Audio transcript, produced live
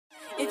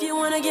If you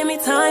wanna give me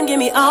time, give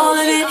me all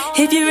of it.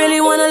 If you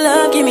really wanna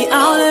love, give me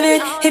all of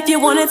it. If you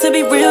want it to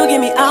be real, give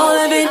me all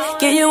of it.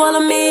 Give you all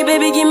of me,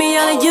 baby, give me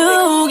all of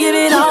you. Give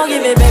it all,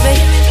 give it, baby.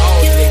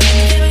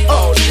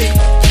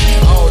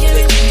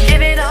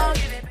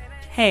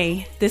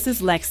 Hey, this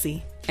is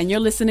Lexi, and you're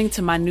listening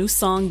to my new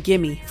song,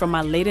 Gimme, from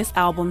my latest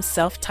album,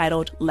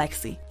 self-titled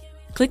Lexi.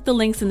 Click the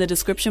links in the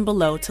description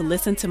below to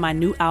listen to my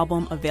new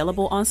album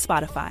available on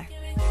Spotify.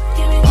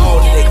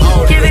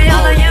 Give it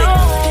all of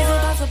you.